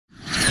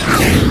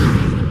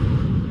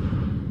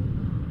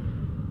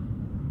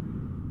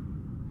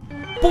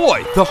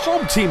Boy, the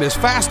home team is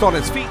fast on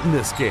its feet in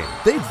this game.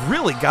 They've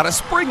really got a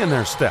spring in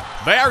their step.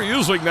 They're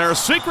using their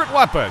secret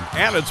weapon,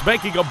 and it's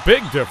making a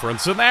big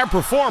difference in their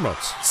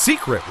performance.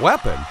 Secret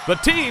weapon? The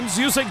team's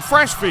using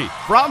Fresh Feet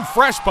from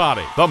Fresh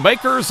Body, the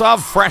makers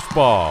of Fresh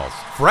Balls.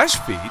 Fresh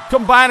Feet?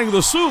 Combining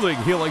the soothing,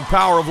 healing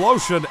power of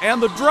lotion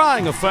and the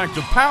drying effect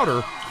of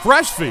powder,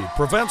 Fresh Feet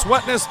prevents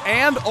wetness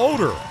and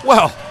odor.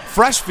 Well,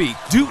 Fresh Feet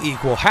do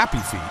equal happy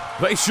feet.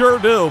 They sure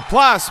do.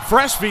 Plus,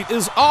 Fresh Feet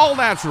is all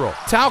natural,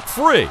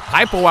 talc-free,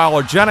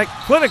 hypoallergenic,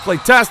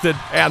 clinically tested,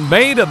 and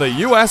made in the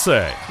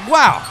USA.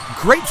 Wow,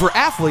 great for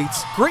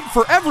athletes, great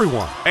for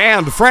everyone.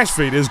 And Fresh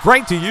Feet is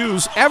great to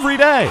use every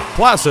day.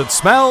 Plus, it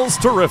smells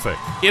terrific.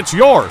 It's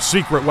your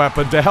secret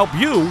weapon to help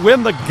you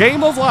win the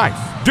game of life.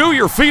 Do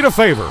your feet a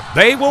favor.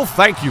 They will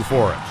thank you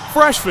for it.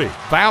 Fresh Feet,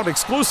 found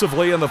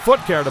exclusively in the foot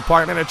care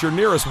department at your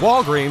nearest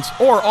Walgreens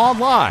or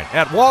online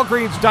at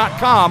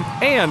walgreens.com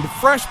and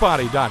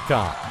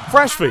freshbody.com.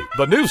 Fresh Feet,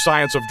 the new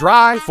science of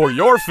dry for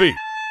your feet.